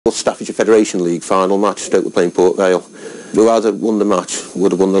plus Staffordshire Federation League final match. Stoke were playing Port Vale. Whoever had won the match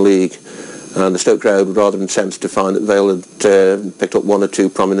would have won the league. And the Stoke crowd were rather incensed to find that Vale had picked up one or two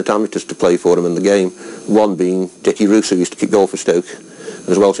prominent amateurs to play for them in the game. One being Dickie Roos, who used to kick goal for Stoke,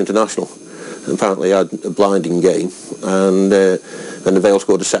 as Welsh international. And apparently had a blinding game, and when the Vale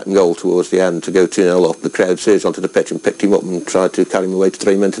scored a second goal towards the end to go 2-0 up, the crowd surged onto the pitch and picked him up and tried to carry him away to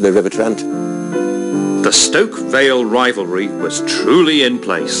throw him into the River Trent. The Stoke-Vale rivalry was truly in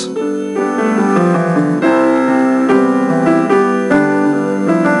place.